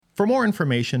For more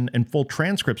information and full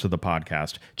transcripts of the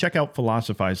podcast, check out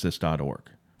philosophizethis.org.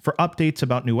 For updates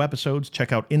about new episodes,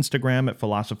 check out Instagram at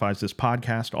philosophizethis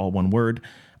podcast, all one word,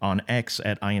 on X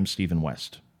at I am Stephen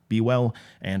West. Be well,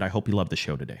 and I hope you love the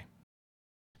show today.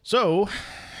 So,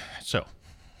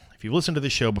 if you've listened to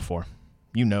this show before,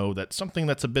 you know that something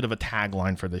that's a bit of a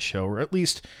tagline for this show, or at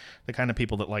least the kind of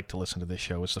people that like to listen to this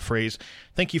show, is the phrase,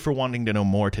 "Thank you for wanting to know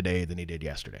more today than you did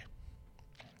yesterday."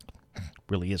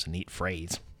 Really is a neat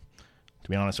phrase. To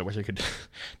be honest, I wish I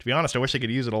could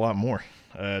use it a lot more.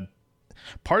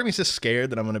 Part of me is just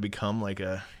scared that I'm going to become like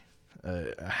a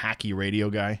hacky radio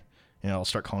guy. I'll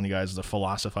start calling you guys the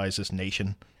Philosophize This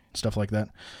Nation, stuff like that.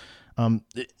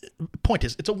 Point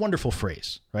is, it's a wonderful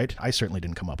phrase, right? I certainly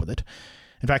didn't come up with it.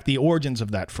 In fact, the origins of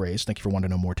that phrase, "Thank you for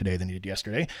wanting to know more today than you did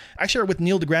yesterday," I share it with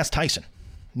Neil deGrasse Tyson.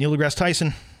 Neil deGrasse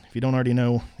Tyson, if you don't already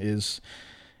know, is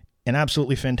an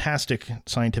absolutely fantastic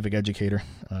scientific educator.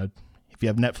 If you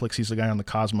have Netflix, he's the guy on the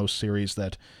Cosmos series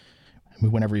that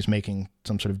whenever he's making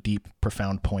some sort of deep,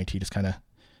 profound point, he just kind of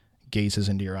gazes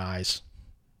into your eyes,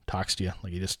 talks to you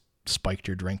like he just spiked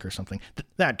your drink or something.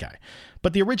 That guy.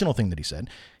 But the original thing that he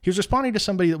said, he was responding to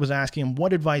somebody that was asking him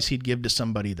what advice he'd give to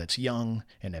somebody that's young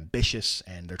and ambitious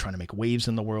and they're trying to make waves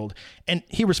in the world. And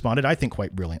he responded, I think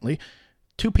quite brilliantly,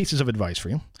 2 pieces of advice for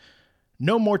you.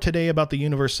 Know more today about the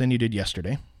universe than you did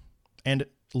yesterday, and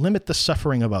limit the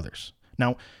suffering of others.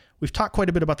 Now, we've talked quite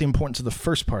a bit about the importance of the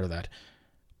first part of that,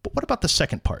 but what about the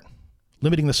second part,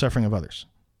 limiting the suffering of others?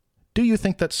 Do you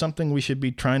think that's something we should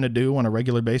be trying to do on a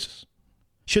regular basis?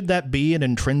 Should that be an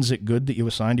intrinsic good that you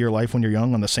assign to your life when you're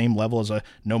young on the same level as a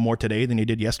know more today than you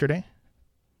did yesterday?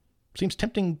 Seems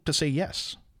tempting to say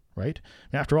yes, right?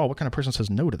 After all, what kind of person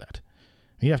says no to that?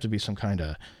 You have to be some kind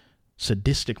of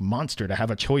sadistic monster to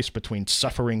have a choice between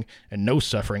suffering and no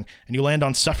suffering, and you land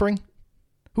on suffering?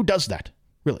 Who does that,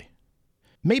 really?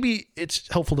 Maybe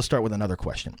it's helpful to start with another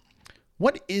question.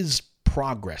 What is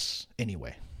progress,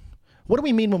 anyway? What do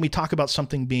we mean when we talk about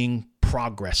something being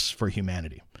progress for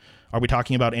humanity? Are we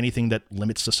talking about anything that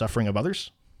limits the suffering of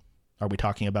others? Are we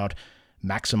talking about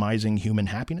maximizing human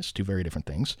happiness? 2 very different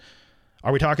things.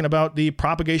 Are we talking about the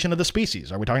propagation of the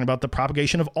species? Are we talking about the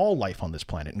propagation of all life on this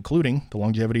planet, including the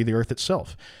longevity of the Earth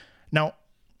itself? Now,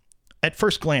 at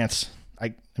first glance,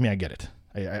 I get it.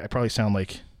 I probably sound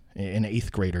like an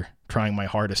 8th grader trying my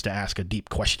hardest to ask a deep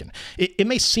question. It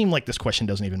may seem like this question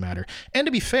doesn't even matter. And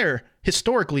to be fair,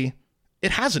 historically,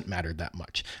 it hasn't mattered that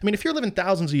much. If you're living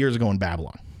thousands of years ago in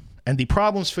Babylon, and the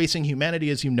problems facing humanity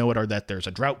as you know it are that there's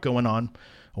a drought going on,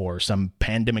 or some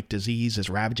pandemic disease is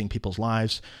ravaging people's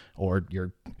lives, or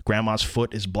your grandma's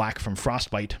foot is black from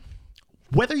frostbite,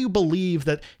 whether you believe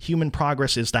that human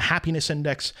progress is the happiness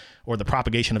index, or the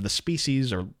propagation of the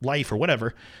species, or life, or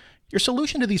whatever, your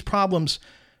solution to these problems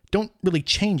don't really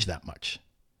change that much,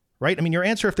 right? Your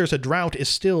answer if there's a drought is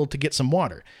still to get some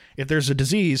water. If there's a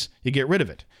disease, you get rid of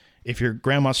it. If your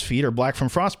grandma's feet are black from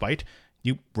frostbite,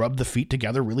 you rub the feet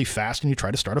together really fast and you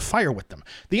try to start a fire with them.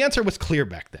 The answer was clear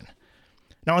back then.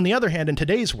 Now, on the other hand, in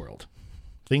today's world,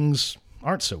 things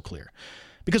aren't so clear.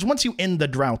 Because once you end the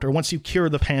drought or once you cure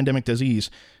the pandemic disease,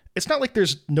 it's not like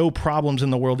there's no problems in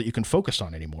the world that you can focus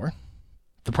on anymore.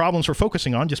 The problems we're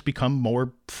focusing on just become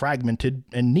more fragmented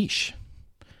and niche.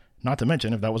 Not to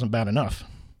mention, if that wasn't bad enough,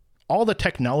 all the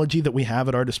technology that we have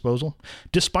at our disposal,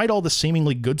 despite all the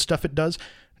seemingly good stuff it does,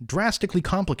 drastically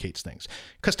complicates things.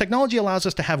 Because technology allows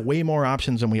us to have way more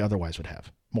options than we otherwise would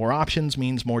have. More options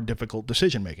means more difficult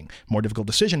decision-making. More difficult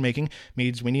decision-making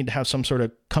means we need to have some sort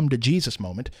of come-to-Jesus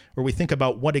moment where we think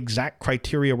about what exact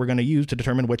criteria we're going to use to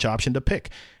determine which option to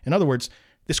pick. In other words,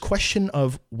 this question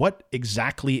of what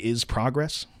exactly is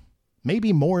progress may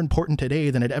be more important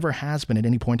today than it ever has been at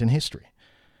any point in history.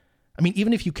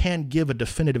 Even if you can give a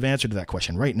definitive answer to that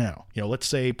question right now, let's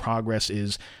say progress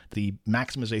is the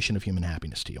maximization of human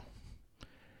happiness to you.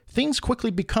 Things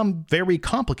quickly become very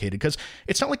complicated because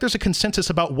it's not like there's a consensus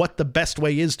about what the best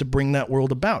way is to bring that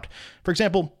world about. For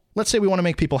example, let's say we want to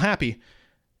make people happy.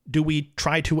 Do we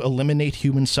try to eliminate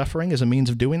human suffering as a means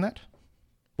of doing that?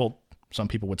 Well, some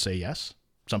people would say yes.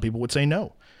 Some people would say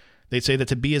no. They'd say that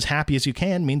to be as happy as you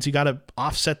can means you got to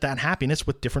offset that happiness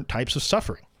with different types of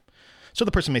suffering. So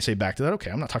the person may say back to that,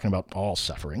 okay, I'm not talking about all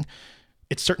suffering.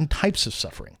 It's certain types of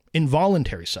suffering,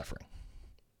 involuntary suffering.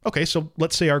 Okay, so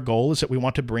let's say our goal is that we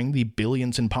want to bring the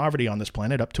billions in poverty on this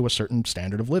planet up to a certain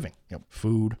standard of living.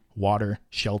 Food, water,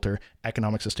 shelter,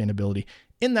 economic sustainability.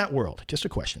 In that world, just a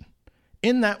question.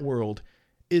 In that world,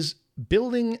 is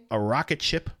building a rocket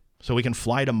ship so we can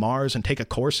fly to Mars and take a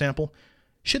core sample,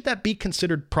 should that be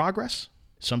considered progress?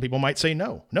 Some people might say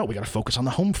no. No, we got to focus on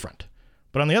the home front.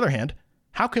 But on the other hand,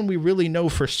 how can we really know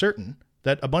for certain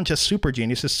that a bunch of super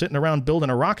geniuses sitting around building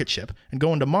a rocket ship and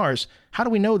going to Mars, how do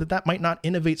we know that that might not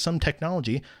innovate some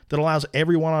technology that allows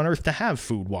everyone on Earth to have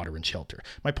food, water, and shelter?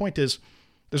 My point is,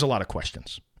 there's a lot of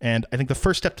questions. And I think the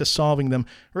first step to solving them,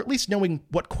 or at least knowing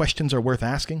what questions are worth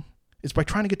asking, is by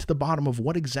trying to get to the bottom of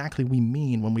what exactly we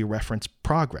mean when we reference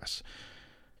progress.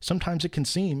 Sometimes it can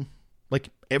seem like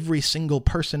every single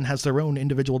person has their own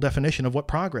individual definition of what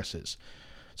progress is.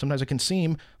 Sometimes it can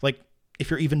seem like if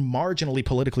you're even marginally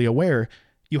politically aware,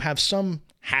 you have some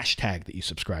hashtag that you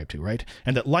subscribe to, right?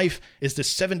 And that life is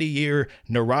this 70-year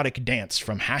neurotic dance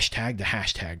from hashtag to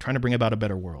hashtag, trying to bring about a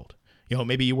better world. You know,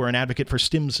 maybe you were an advocate for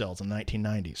stem cells in the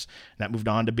 1990s. And that moved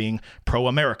on to being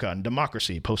pro-America and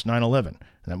democracy post 9/11. And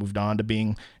that moved on to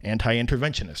being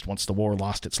anti-interventionist once the war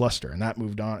lost its luster. And that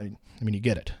moved on. I mean, you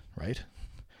get it, right?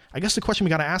 I guess the question we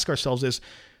got to ask ourselves is,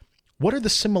 what are the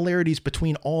similarities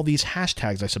between all these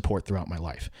hashtags I support throughout my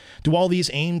life? Do all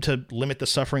these aim to limit the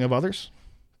suffering of others?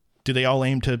 Do they all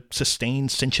aim to sustain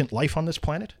sentient life on this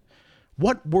planet?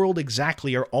 What world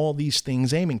exactly are all these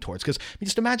things aiming towards? Because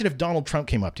just imagine if Donald Trump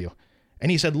came up to you and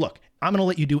he said, look, I'm going to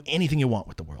let you do anything you want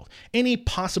with the world. Any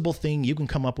possible thing you can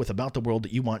come up with about the world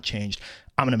that you want changed,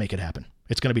 I'm going to make it happen.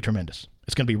 It's going to be tremendous.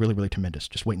 It's going to be really, really tremendous.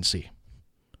 Just wait and see.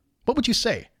 What would you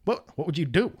say? What would you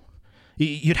do?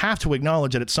 You'd have to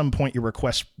acknowledge that at some point your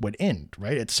request would end,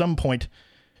 right? At some point,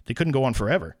 they couldn't go on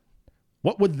forever.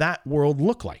 What would that world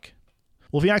look like?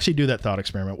 Well, if you actually do that thought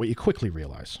experiment, what you quickly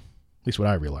realize, at least what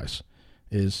I realize,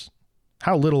 is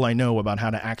how little I know about how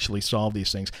to actually solve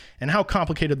these things and how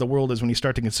complicated the world is when you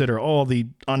start to consider all the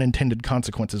unintended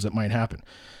consequences that might happen.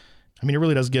 I mean, it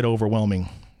really does get overwhelming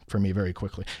for me very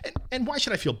quickly. And why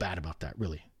should I feel bad about that,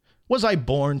 really? Was I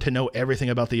born to know everything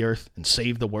about the earth and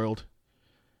save the world?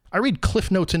 I read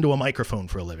Cliff Notes into a microphone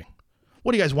for a living.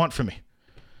 What do you guys want from me?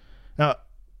 Now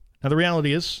the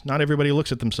reality is, not everybody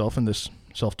looks at themselves in this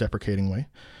self-deprecating way.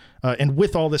 And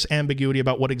with all this ambiguity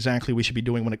about what exactly we should be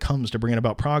doing when it comes to bringing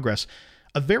about progress,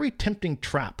 a very tempting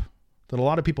trap that a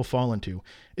lot of people fall into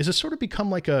is to sort of become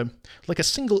like a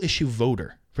single-issue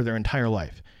voter for their entire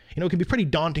life. You know, it can be pretty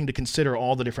daunting to consider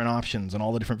all the different options and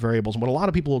all the different variables. And what a lot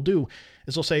of people will do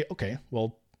is they'll say, okay,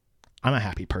 well, I'm a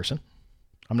happy person.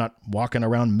 I'm not walking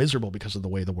around miserable because of the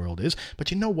way the world is. But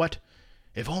you know what?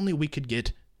 If only we could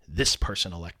get this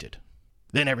person elected,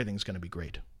 then everything's going to be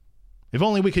great. If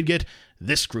only we could get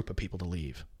this group of people to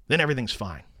leave, then everything's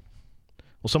fine.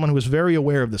 Well, someone who was very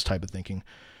aware of this type of thinking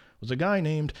was a guy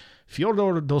named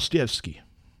Fyodor Dostoevsky.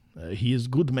 He is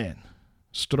good man,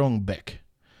 strong back.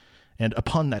 And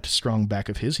upon that strong back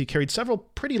of his, he carried several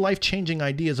pretty life-changing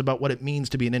ideas about what it means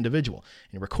to be an individual.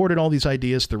 And he recorded all these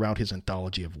ideas throughout his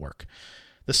anthology of work.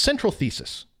 The central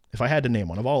thesis, if I had to name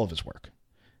one, of all of his work,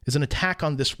 is an attack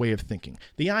on this way of thinking.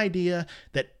 The idea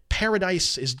that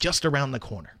paradise is just around the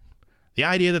corner. The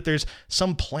idea that there's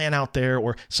some plan out there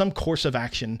or some course of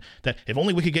action that if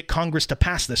only we could get Congress to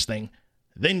pass this thing,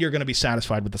 then you're going to be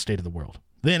satisfied with the state of the world.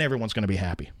 Then everyone's going to be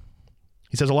happy.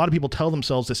 He says a lot of people tell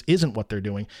themselves this isn't what they're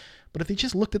doing, but if they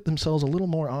just looked at themselves a little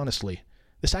more honestly,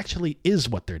 this actually is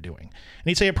what they're doing. And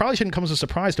he'd say it probably shouldn't come as a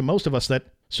surprise to most of us that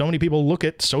so many people look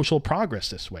at social progress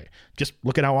this way. Just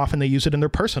look at how often they use it in their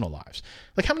personal lives.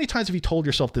 Like, how many times have you told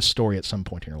yourself this story at some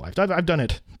point in your life? I've done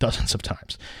it dozens of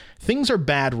times. Things are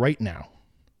bad right now.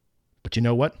 But you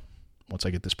know what? Once I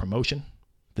get this promotion,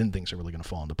 then things are really going to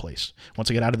fall into place. Once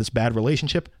I get out of this bad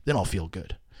relationship, then I'll feel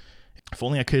good. If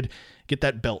only I could get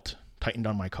that belt tightened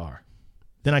on my car.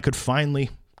 Then I could finally,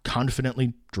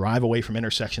 confidently drive away from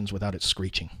intersections without it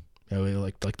screeching. You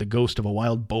know, like the ghost of a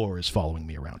wild boar is following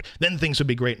me around. Then things would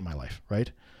be great in my life,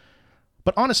 right?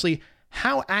 But honestly,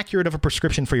 how accurate of a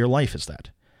prescription for your life is that?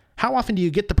 How often do you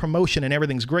get the promotion and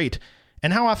everything's great?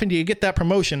 And how often do you get that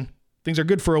promotion, things are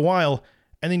good for a while,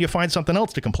 and then you find something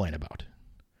else to complain about?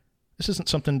 This isn't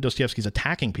something Dostoevsky's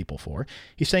attacking people for.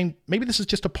 He's saying maybe this is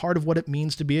just a part of what it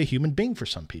means to be a human being for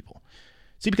some people.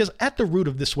 See, because at the root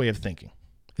of this way of thinking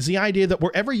is the idea that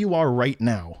wherever you are right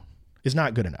now is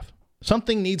not good enough.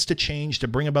 Something needs to change to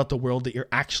bring about the world that you're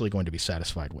actually going to be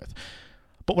satisfied with.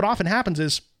 But what often happens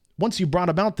is, once you brought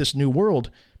about this new world,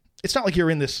 it's not like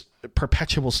you're in this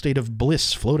perpetual state of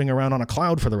bliss floating around on a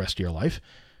cloud for the rest of your life.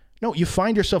 No, you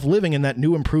find yourself living in that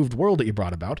new improved world that you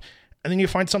brought about, and then you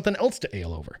find something else to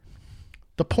ail over.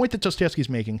 The point that Dostoevsky's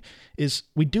making is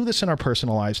we do this in our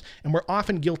personal lives, and we're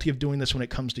often guilty of doing this when it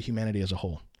comes to humanity as a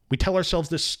whole. We tell ourselves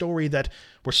this story that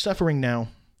we're suffering now,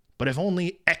 but if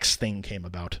only X thing came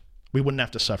about, we wouldn't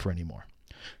have to suffer anymore.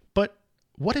 But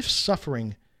what if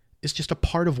suffering is just a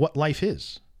part of what life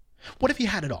is? What if you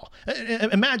had it all?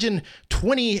 Imagine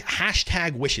 20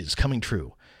 hashtag wishes coming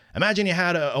true. Imagine you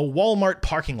had a Walmart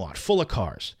parking lot full of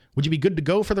cars. Would you be good to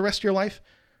go for the rest of your life?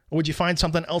 Or would you find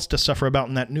something else to suffer about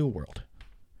in that new world?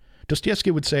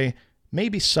 Dostoevsky would say,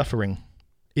 maybe suffering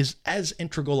is as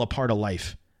integral a part of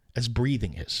life as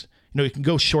breathing is. You can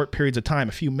go short periods of time,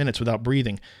 a few minutes without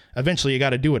breathing. Eventually, you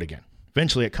got to do it again.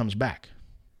 Eventually, it comes back.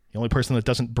 The only person that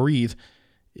doesn't breathe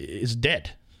is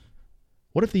dead.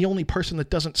 What if the only person that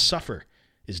doesn't suffer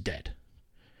is dead?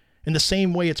 In the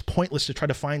same way, it's pointless to try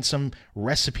to find some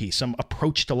recipe, some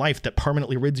approach to life that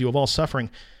permanently rids you of all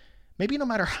suffering. Maybe no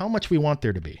matter how much we want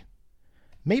there to be.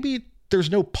 Maybe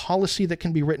there's no policy that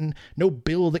can be written, no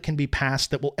bill that can be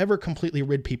passed that will ever completely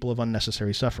rid people of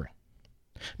unnecessary suffering.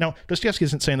 Now, Dostoevsky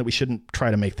isn't saying that we shouldn't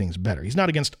try to make things better. He's not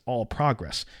against all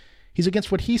progress. He's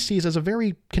against what he sees as a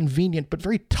very convenient but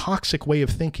very toxic way of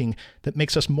thinking that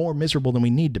makes us more miserable than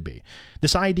we need to be.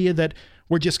 This idea that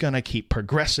we're just going to keep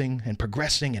progressing and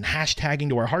hashtagging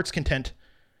to our heart's content,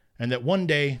 and that one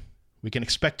day we can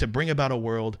expect to bring about a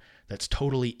world that's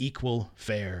totally equal,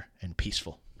 fair, and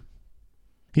peaceful.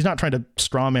 He's not trying to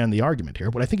strawman the argument here.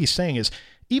 What I think he's saying is,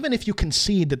 even if you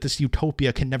concede that this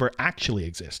utopia can never actually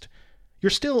exist, you're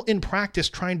still in practice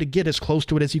trying to get as close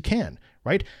to it as you can,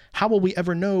 right? How will we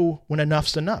ever know when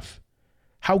enough's enough?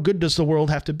 How good does the world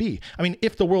have to be? I mean,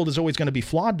 if the world is always going to be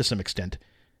flawed to some extent,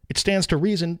 it stands to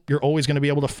reason you're always going to be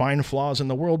able to find flaws in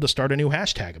the world to start a new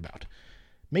hashtag about.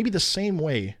 Maybe the same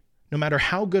way, no matter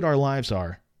how good our lives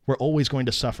are, we're always going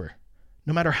to suffer.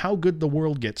 No matter how good the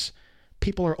world gets,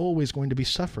 people are always going to be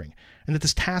suffering. And that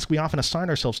this task we often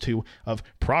assign ourselves to of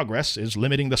progress is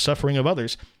limiting the suffering of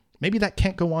others, maybe that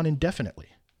can't go on indefinitely.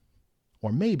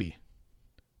 Or maybe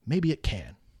it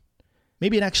can.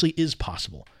 Maybe it actually is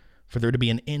possible for there to be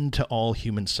an end to all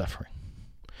human suffering.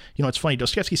 It's funny,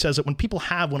 Dostoevsky says that when people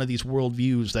have one of these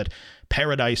worldviews that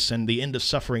paradise and the end of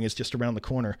suffering is just around the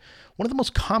corner, one of the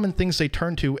most common things they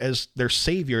turn to as their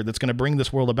savior that's going to bring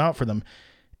this world about for them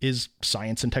is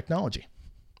science and technology.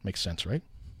 Makes sense, right?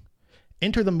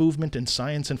 Enter the movement in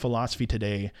science and philosophy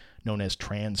today known as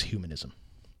transhumanism.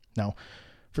 Now,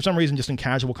 for some reason, just in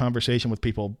casual conversation with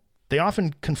people, they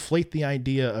often conflate the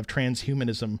idea of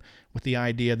transhumanism with the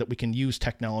idea that we can use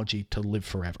technology to live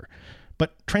forever.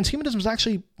 But transhumanism is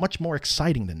actually much more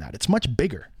exciting than that. It's much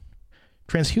bigger.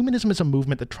 Transhumanism is a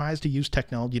movement that tries to use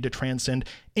technology to transcend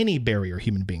any barrier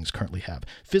human beings currently have,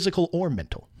 physical or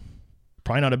mental.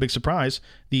 Probably not a big surprise,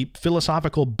 the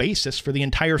philosophical basis for the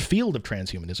entire field of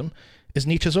transhumanism is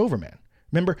Nietzsche's Overman.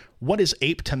 Remember, what is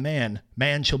ape to man?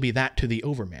 Man shall be that to the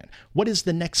overman. What is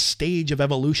the next stage of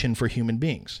evolution for human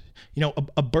beings?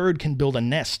 A bird can build a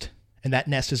nest, and that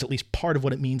nest is at least part of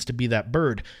what it means to be that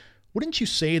bird. Wouldn't you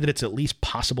say that it's at least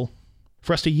possible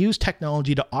for us to use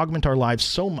technology to augment our lives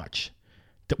so much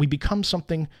that we become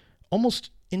something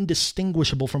almost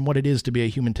indistinguishable from what it is to be a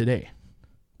human today?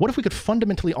 What if we could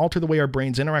fundamentally alter the way our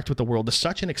brains interact with the world to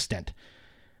such an extent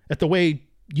that the way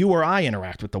you or I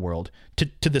interact with the world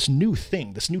to this new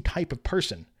thing, this new type of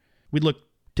person, we'd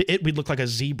look like a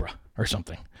zebra or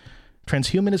something.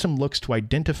 Transhumanism looks to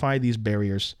identify these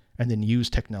barriers and then use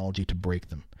technology to break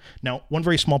them. Now, one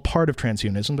very small part of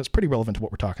transhumanism that's pretty relevant to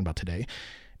what we're talking about today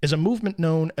is a movement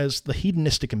known as the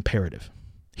hedonistic imperative.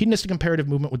 Hedonistic imperative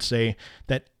movement would say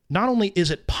that not only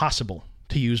is it possible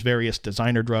to use various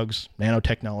designer drugs,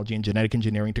 nanotechnology, and genetic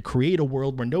engineering to create a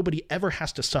world where nobody ever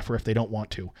has to suffer if they don't want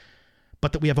to,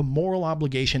 but that we have a moral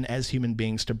obligation as human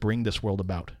beings to bring this world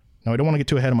about. Now, I don't want to get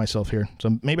too ahead of myself here,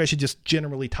 so maybe I should just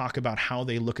generally talk about how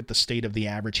they look at the state of the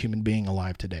average human being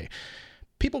alive today.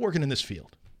 People working in this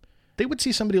field, they would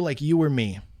see somebody like you or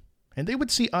me, and they would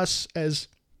see us as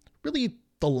really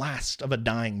the last of a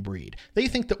dying breed. They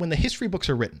think that when the history books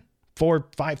are written 4,000 or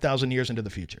 5,000 years into the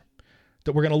future,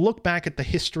 that we're going to look back at the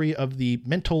history of the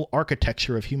mental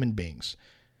architecture of human beings,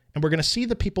 and we're going to see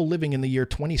the people living in the year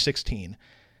 2016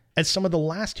 as some of the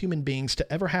last human beings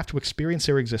to ever have to experience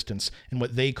their existence in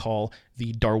what they call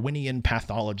the Darwinian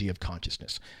pathology of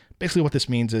consciousness. Basically what this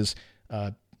means is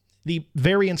the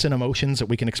variance in emotions that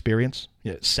we can experience,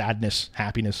 sadness,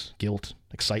 happiness, guilt,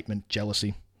 excitement,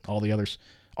 jealousy, all the others,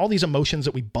 all these emotions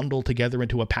that we bundle together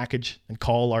into a package and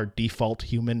call our default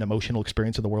human emotional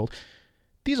experience of the world.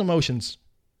 These emotions,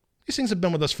 these things have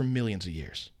been with us for millions of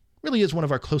years. Really is one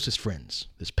of our closest friends,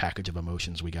 this package of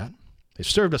emotions we got. They've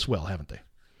served us well, haven't they?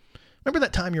 Remember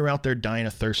that time you were out there dying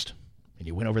of thirst and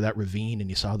you went over that ravine and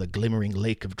you saw the glimmering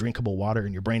lake of drinkable water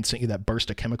and your brain sent you that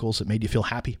burst of chemicals that made you feel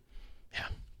happy? Yeah,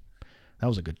 that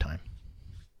was a good time.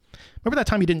 Remember that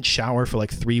time you didn't shower for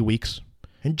like 3 weeks?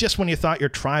 And just when you thought your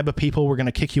tribe of people were going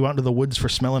to kick you out into the woods for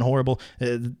smelling horrible,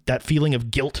 that feeling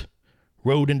of guilt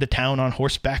rode into town on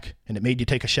horseback and it made you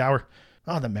take a shower?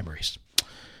 Oh, the memories.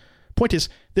 Point is,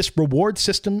 this reward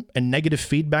system and negative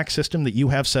feedback system that you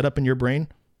have set up in your brain,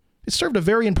 It served a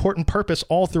very important purpose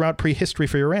all throughout prehistory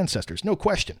for your ancestors, no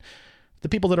question. The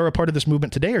people that are a part of this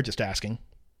movement today are just asking,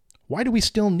 why do we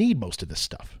still need most of this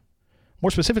stuff?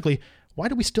 More specifically, why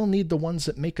do we still need the ones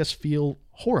that make us feel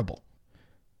horrible?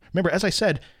 Remember, as I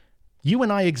said, you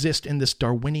and I exist in this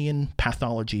Darwinian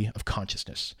pathology of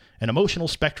consciousness, an emotional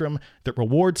spectrum that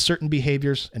rewards certain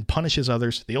behaviors and punishes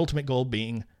others, the ultimate goal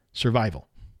being survival.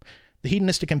 The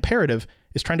hedonistic imperative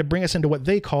is trying to bring us into what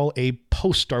they call a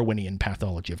post-Darwinian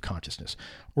pathology of consciousness,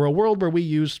 or a world where we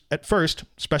use, at first,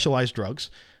 specialized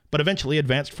drugs, but eventually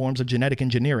advanced forms of genetic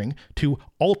engineering to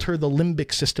alter the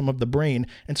limbic system of the brain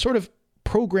and sort of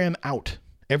program out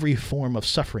every form of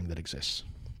suffering that exists.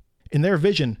 In their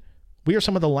vision, we are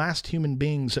some of the last human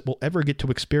beings that will ever get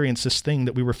to experience this thing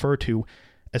that we refer to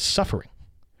as suffering.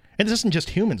 And this isn't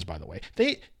just humans, by the way.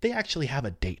 They actually have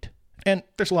a date. And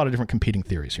there's a lot of different competing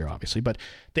theories here, obviously, but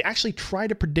they actually try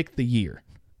to predict the year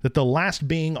that the last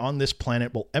being on this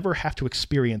planet will ever have to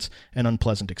experience an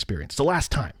unpleasant experience. The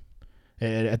last time.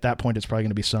 At that point, it's probably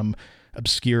going to be some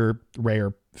obscure,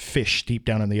 rare fish deep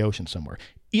down in the ocean somewhere.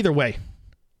 Either way,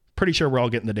 pretty sure we're all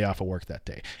getting the day off of work that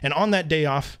day. And on that day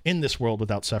off, in this world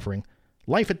without suffering,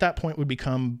 life at that point would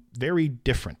become very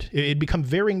different. It'd become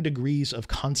varying degrees of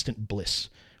constant bliss,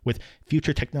 with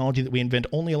future technology that we invent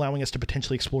only allowing us to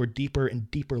potentially explore deeper and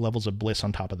deeper levels of bliss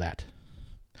on top of that.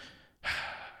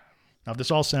 Now, if this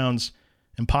all sounds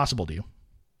impossible to you,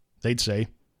 they'd say,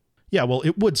 yeah, well,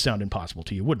 it would sound impossible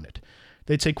to you, wouldn't it?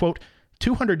 They'd say, quote,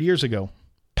 200 years ago,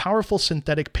 powerful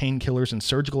synthetic painkillers and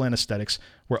surgical anesthetics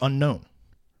were unknown.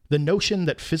 The notion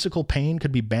that physical pain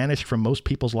could be banished from most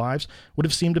people's lives would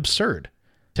have seemed absurd.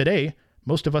 Today,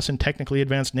 most of us in technically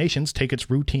advanced nations take its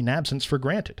routine absence for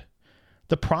granted.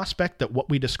 The prospect that what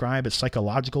we describe as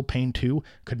psychological pain too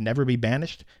could never be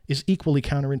banished is equally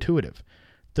counterintuitive.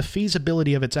 The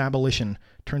feasibility of its abolition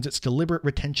turns its deliberate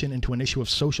retention into an issue of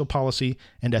social policy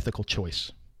and ethical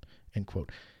choice. End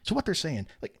quote. So what they're saying,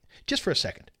 just for a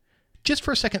second,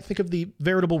 think of the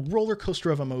veritable roller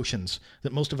coaster of emotions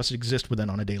that most of us exist within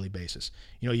on a daily basis.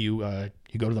 You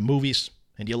go to the movies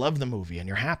and you love the movie and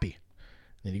you're happy.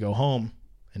 Then you go home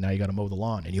and now you got to mow the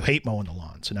lawn and you hate mowing the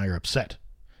lawn, so now you're upset.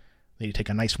 Then you take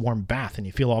a nice warm bath and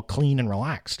you feel all clean and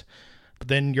relaxed. But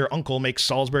then your uncle makes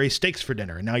Salisbury steaks for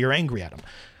dinner and now you're angry at him.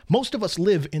 Most of us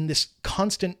live in this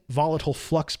constant volatile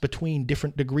flux between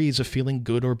different degrees of feeling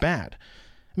good or bad.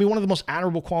 I mean, one of the most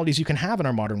admirable qualities you can have in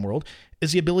our modern world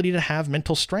is the ability to have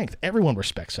mental strength. Everyone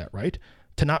respects that, right?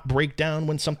 To not break down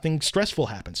when something stressful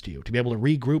happens to you, to be able to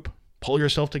regroup, pull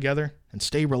yourself together, and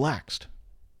stay relaxed.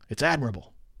 It's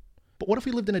admirable. But what if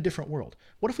we lived in a different world?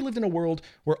 What if we lived in a world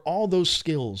where all those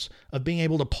skills of being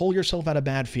able to pull yourself out of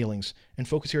bad feelings and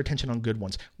focus your attention on good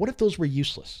ones, what if those were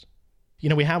useless?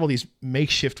 We have all these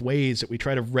makeshift ways that we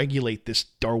try to regulate this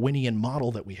Darwinian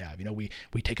model that we have.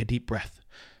 We take a deep breath.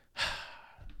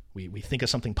 We think of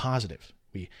something positive.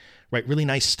 We write really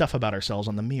nice stuff about ourselves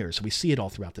on the mirror, so we see it all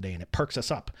throughout the day and it perks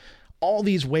us up. All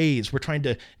these ways we're trying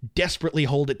to desperately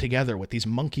hold it together with these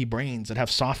monkey brains that have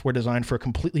software designed for a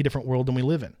completely different world than we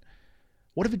live in.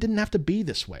 What if it didn't have to be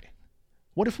this way?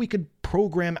 What if we could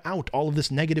program out all of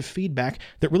this negative feedback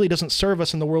that really doesn't serve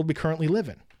us in the world we currently live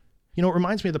in? It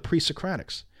reminds me of the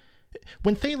pre-Socratics.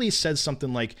 When Thales says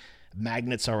something like,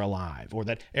 magnets are alive, or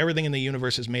that everything in the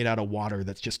universe is made out of water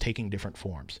that's just taking different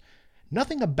forms,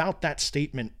 nothing about that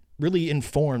statement really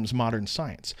informs modern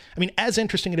science. I mean, as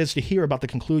interesting it is to hear about the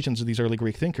conclusions of these early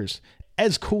Greek thinkers,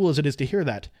 as cool as it is to hear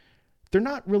that, they're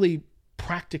not really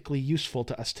practically useful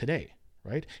to us today.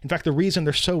 Right? In fact, the reason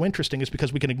they're so interesting is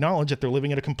because we can acknowledge that they're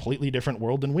living in a completely different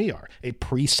world than we are, a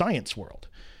pre-science world.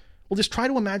 Well, just try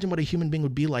to imagine what a human being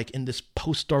would be like in this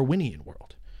post-Darwinian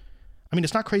world. I mean,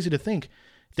 it's not crazy to think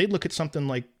they'd look at something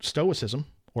like Stoicism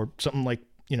or something like,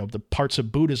 the parts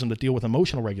of Buddhism that deal with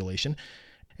emotional regulation,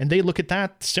 and they look at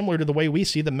that similar to the way we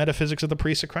see the metaphysics of the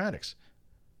pre-Socratics.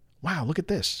 Wow, look at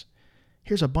this.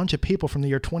 Here's a bunch of people from the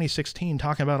year 2016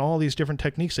 talking about all these different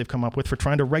techniques they've come up with for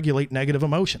trying to regulate negative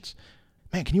emotions.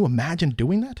 Man, can you imagine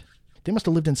doing that? They must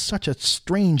have lived in such a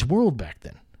strange world back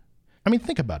then. I mean,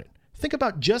 think about it. Think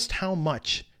about just how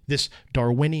much this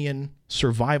Darwinian,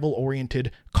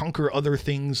 survival-oriented, conquer other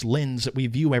things lens that we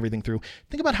view everything through.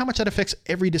 Think about how much that affects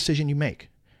every decision you make.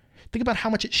 Think about how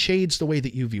much it shades the way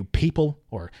that you view people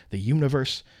or the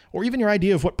universe, or even your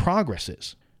idea of what progress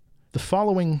is. The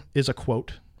following is a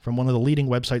quote from one of the leading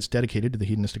websites dedicated to the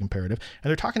hedonistic imperative, and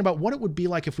they're talking about what it would be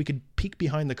like if we could peek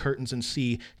behind the curtains and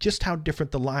see just how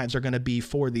different the lives are going to be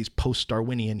for these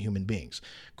post-Darwinian human beings.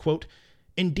 Quote,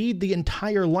 indeed, the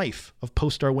entire life of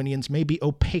post-Darwinians may be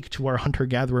opaque to our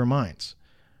hunter-gatherer minds.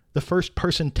 The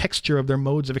first-person texture of their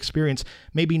modes of experience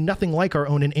may be nothing like our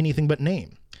own in anything but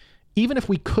name. Even if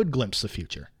we could glimpse the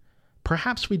future,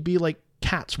 perhaps we'd be like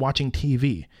cats watching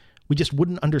TV. We just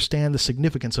wouldn't understand the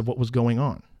significance of what was going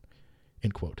on.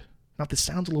 End quote. Now, this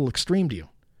sounds a little extreme to you.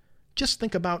 Just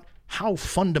think about how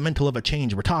fundamental of a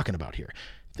change we're talking about here.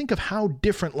 Think of how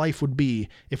different life would be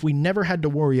if we never had to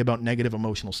worry about negative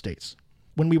emotional states.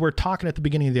 When we were talking at the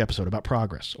beginning of the episode about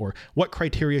progress, or what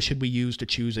criteria should we use to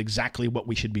choose exactly what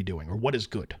we should be doing, or what is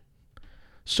good.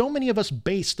 So many of us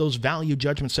base those value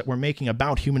judgments that we're making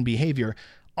about human behavior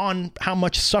on how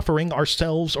much suffering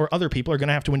ourselves or other people are going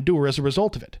to have to endure as a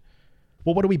result of it.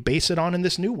 Well, what do we base it on in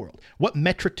this new world? What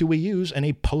metric do we use in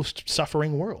a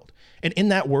post-suffering world? And in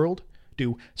that world,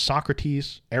 do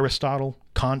Socrates, Aristotle,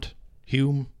 Kant,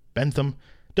 Hume, Bentham,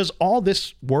 does all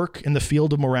this work in the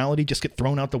field of morality just get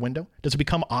thrown out the window? Does it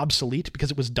become obsolete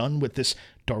because it was done with this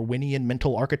Darwinian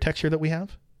mental architecture that we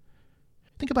have?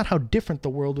 Think about how different the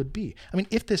world would be. I mean,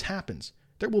 if this happens,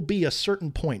 there will be a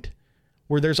certain point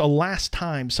where there's a last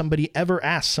time somebody ever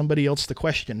asks somebody else the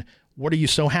question, what are you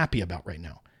so happy about right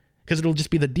now? Because it'll just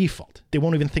be the default. They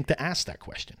won't even think to ask that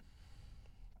question.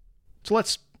 So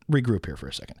let's regroup here for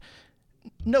a second.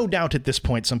 No doubt at this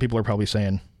point, some people are probably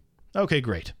saying, okay,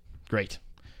 great.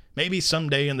 Maybe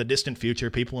someday in the distant future,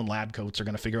 people in lab coats are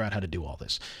going to figure out how to do all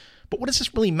this. But what does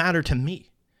this really matter to me?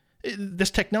 This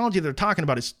technology they're talking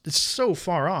about is so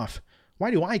far off.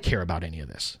 Why do I care about any of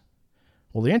this?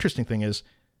 Well, the interesting thing is,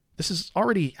 this is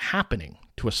already happening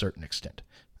to a certain extent,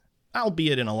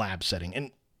 albeit in a lab setting.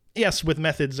 And yes, with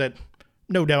methods that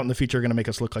no doubt in the future are going to make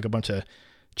us look like a bunch of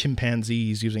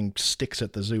chimpanzees using sticks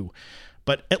at the zoo.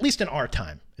 But at least in our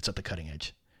time, it's at the cutting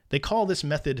edge. They call this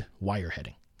method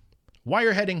wireheading.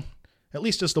 Wireheading, at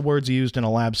least as the word's used in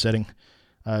a lab setting,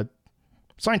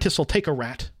 scientists will take a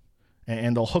rat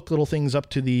and they'll hook little things up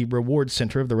to the reward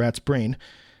center of the rat's brain,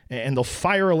 and they'll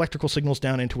fire electrical signals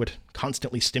down into it,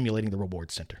 constantly stimulating the reward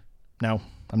center. Now,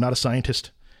 I'm not a scientist.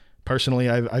 Personally,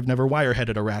 I've never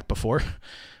wireheaded a rat before,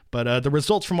 but the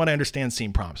results from what I understand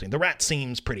seem promising. The rat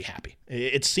seems pretty happy.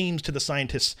 It seems to the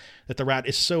scientists that the rat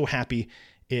is so happy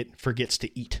it forgets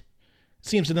to eat. It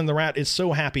seems to them the rat is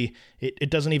so happy it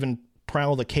doesn't even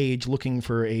prowl the cage looking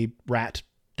for a rat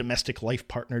domestic life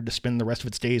partner to spend the rest of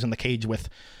its days in the cage with.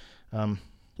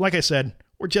 Like I said,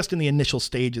 we're just in the initial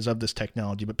stages of this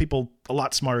technology, but people a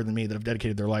lot smarter than me that have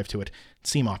dedicated their life to it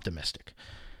seem optimistic.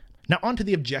 Now, on to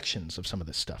the objections of some of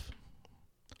this stuff.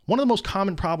 One of the most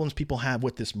common problems people have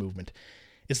with this movement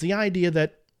is the idea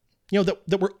that,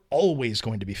 that we're always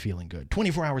going to be feeling good,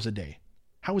 24 hours a day.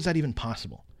 How is that even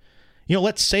possible?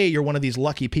 Let's say you're one of these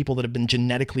lucky people that have been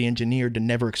genetically engineered to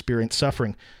never experience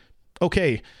suffering.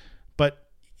 Okay, but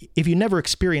if you never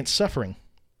experience suffering,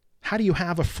 how do you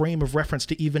have a frame of reference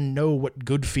to even know what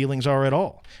good feelings are at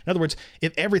all? In other words,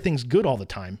 if everything's good all the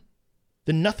time,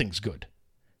 then nothing's good.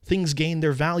 Things gain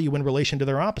their value in relation to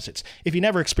their opposites. If you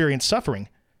never experience suffering,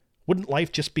 wouldn't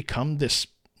life just become this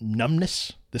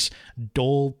numbness, this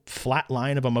dull, flat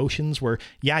line of emotions where,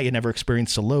 you never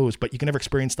experience the lows, but you can never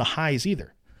experience the highs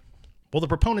either? Well, the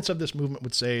proponents of this movement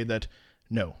would say that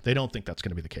no, they don't think that's going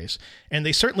to be the case. And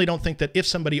they certainly don't think that if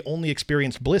somebody only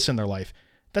experienced bliss in their life,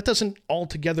 that doesn't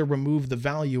altogether remove the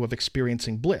value of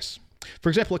experiencing bliss. For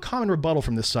example, a common rebuttal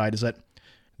from this side is that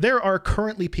there are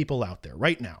currently people out there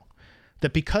right now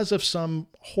that because of some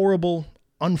horrible,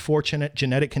 unfortunate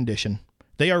genetic condition,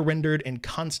 they are rendered in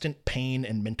constant pain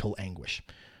and mental anguish.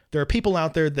 There are people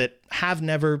out there that have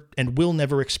never and will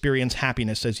never experience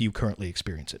happiness as you currently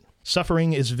experience it.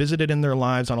 Suffering is visited in their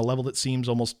lives on a level that seems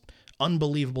almost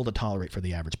unbelievable to tolerate for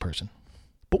the average person.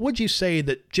 But would you say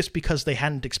that just because they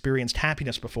hadn't experienced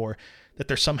happiness before, that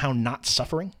they're somehow not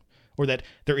suffering? Or that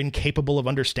they're incapable of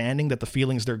understanding that the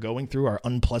feelings they're going through are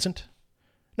unpleasant?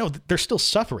 No, they're still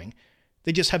suffering.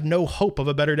 They just have no hope of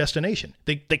a better destination.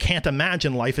 They can't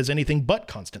imagine life as anything but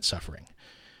constant suffering.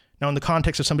 Now, in the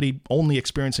context of somebody only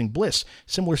experiencing bliss,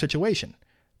 similar situation.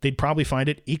 They'd probably find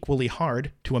it equally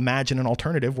hard to imagine an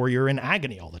alternative where you're in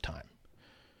agony all the time.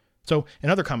 So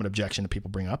another common objection that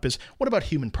people bring up is, what about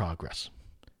human progress?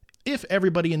 If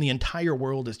everybody in the entire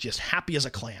world is just happy as a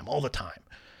clam all the time,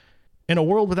 in a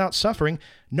world without suffering,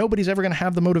 nobody's ever going to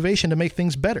have the motivation to make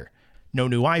things better. No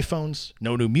new iPhones,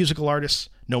 no new musical artists,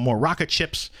 no more rocket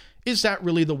ships. Is that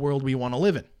really the world we want to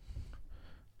live in?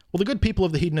 Well, the good people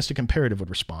of the hedonistic imperative would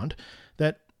respond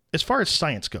that as far as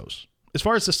science goes, as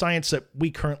far as the science that we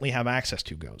currently have access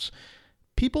to goes,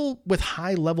 people with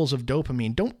high levels of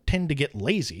dopamine don't tend to get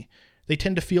lazy. They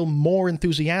tend to feel more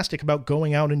enthusiastic about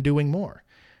going out and doing more.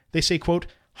 They say, quote,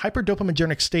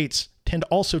 hyperdopaminergic states tend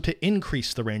also to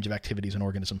increase the range of activities an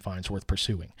organism finds worth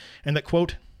pursuing. And that,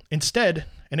 quote, instead,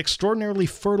 an extraordinarily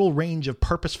fertile range of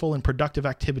purposeful and productive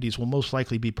activities will most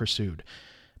likely be pursued.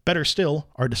 Better still,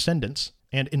 our descendants,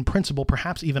 and in principle,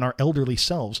 perhaps even our elderly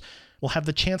selves, will have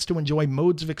the chance to enjoy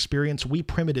modes of experience we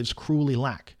primitives cruelly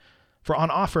lack. For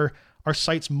on offer are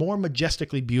sights more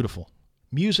majestically beautiful,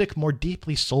 music more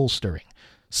deeply soul-stirring,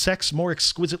 sex more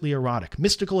exquisitely erotic,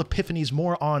 mystical epiphanies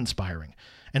more awe-inspiring,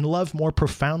 and love more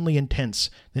profoundly intense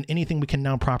than anything we can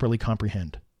now properly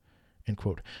comprehend." End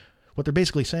quote. What they're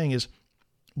basically saying is,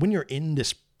 when you're in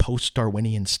this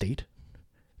post-Darwinian state,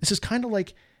 this is kind of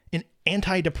like an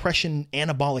anti-depression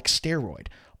anabolic steroid.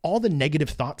 All the negative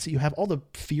thoughts that you have, all the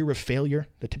fear of failure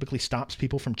that typically stops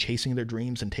people from chasing their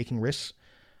dreams and taking risks,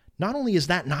 not only is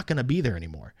that not going to be there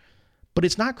anymore, but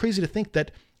it's not crazy to think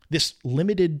that this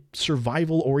limited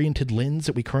survival-oriented lens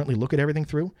that we currently look at everything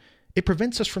through, it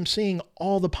prevents us from seeing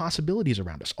all the possibilities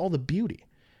around us, all the beauty,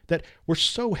 that we're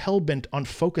so hell-bent on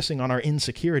focusing on our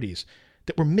insecurities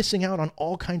that we're missing out on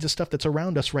all kinds of stuff that's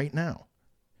around us right now.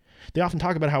 They often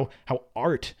talk about how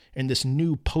art in this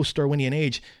new post-Darwinian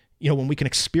age, when we can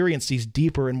experience these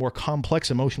deeper and more complex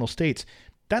emotional states,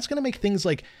 that's going to make things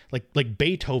like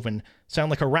Beethoven sound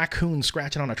like a raccoon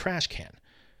scratching on a trash can.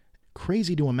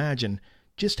 Crazy to imagine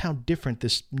just how different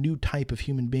this new type of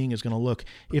human being is going to look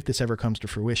if this ever comes to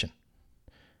fruition.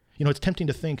 It's tempting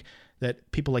to think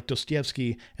that people like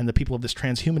Dostoevsky and the people of this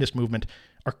transhumanist movement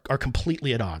are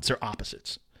completely at odds. They're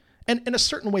opposites. And in a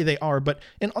certain way they are, but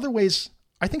in other ways,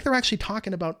 I think they're actually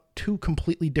talking about two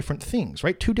completely different things,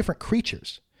 right? Two different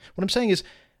creatures. What I'm saying is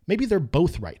maybe they're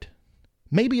both right.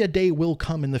 Maybe a day will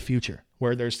come in the future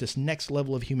where there's this next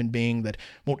level of human being that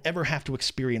won't ever have to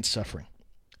experience suffering.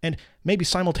 And maybe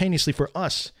simultaneously for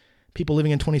us, people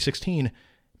living in 2016,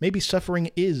 maybe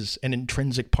suffering is an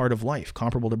intrinsic part of life,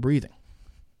 comparable to breathing.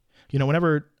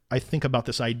 Whenever I think about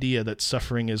this idea that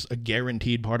suffering is a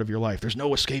guaranteed part of your life, there's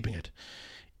no escaping it.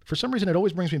 For some reason, it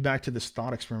always brings me back to this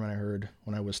thought experiment I heard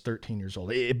when I was 13 years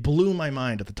old. It blew my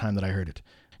mind at the time that I heard it.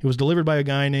 It was delivered by a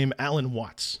guy named Alan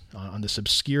Watts on this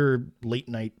obscure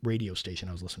late-night radio station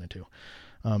I was listening to.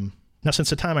 Now,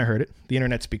 since the time I heard it, the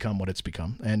internet's become what it's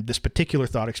become, and this particular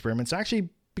thought experiment's actually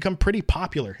become pretty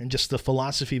popular in just the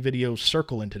philosophy video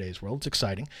circle in today's world. It's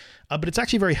exciting, but it's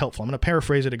actually very helpful. I'm going to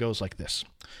paraphrase it. It goes like this.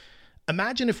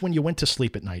 Imagine if when you went to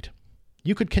sleep at night,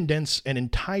 you could condense an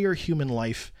entire human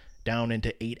life down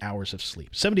into 8 hours of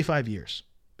sleep, 75 years.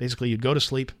 Basically, you'd go to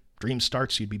sleep, dream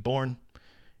starts, you'd be born,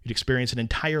 you'd experience an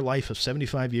entire life of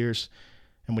 75 years,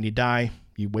 and when you die,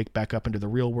 you wake back up into the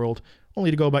real world,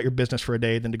 only to go about your business for a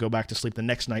day, then to go back to sleep the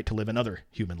next night to live another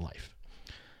human life.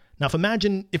 Now,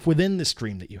 imagine if within this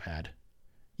dream that you had,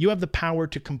 you have the power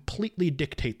to completely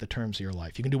dictate the terms of your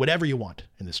life. You can do whatever you want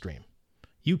in this dream.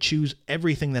 You choose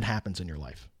everything that happens in your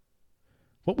life.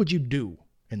 What would you do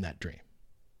in that dream?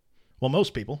 Well,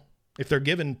 most people, if they're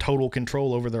given total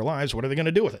control over their lives, what are they going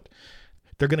to do with it?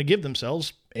 They're going to give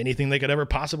themselves anything they could ever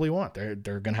possibly want. They're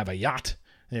going to have a yacht.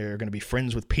 They're going to be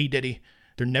friends with P. Diddy.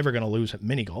 They're never going to lose at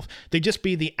mini golf. They'd just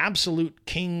be the absolute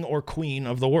king or queen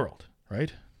of the world,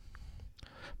 right?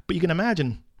 But you can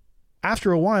imagine,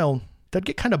 after a while, that'd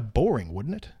get kind of boring,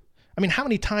 wouldn't it? I mean, how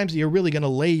many times are you really going to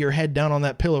lay your head down on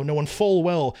that pillow knowing full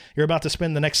well you're about to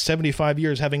spend the next 75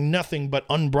 years having nothing but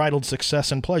unbridled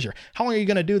success and pleasure? How long are you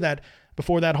going to do that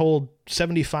before that whole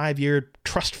 75-year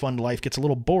trust fund life gets a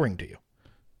little boring to you?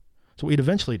 So what you'd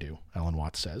eventually do, Alan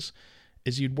Watts says,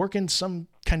 is you'd work in some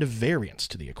kind of variance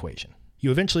to the equation. You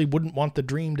eventually wouldn't want the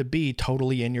dream to be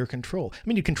totally in your control. I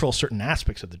mean, you control certain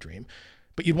aspects of the dream,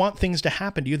 but you'd want things to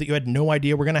happen to you that you had no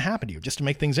idea were going to happen to you, just to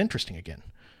make things interesting again.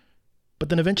 But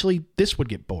then eventually this would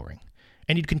get boring,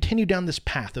 and you'd continue down this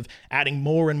path of adding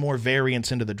more and more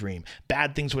variance into the dream.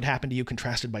 Bad things would happen to you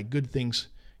contrasted by good things.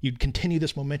 You'd continue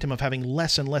this momentum of having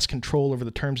less and less control over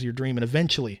the terms of your dream, and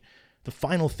eventually the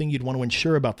final thing you'd want to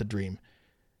ensure about the dream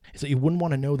is that you wouldn't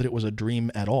want to know that it was a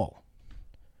dream at all.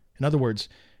 In other words,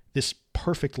 this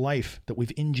perfect life that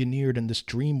we've engineered in this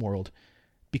dream world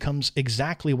becomes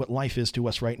exactly what life is to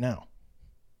us right now.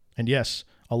 And yes,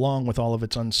 along with all of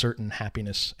its uncertain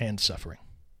happiness and suffering.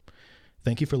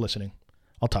 Thank you for listening.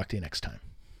 I'll talk to you next time.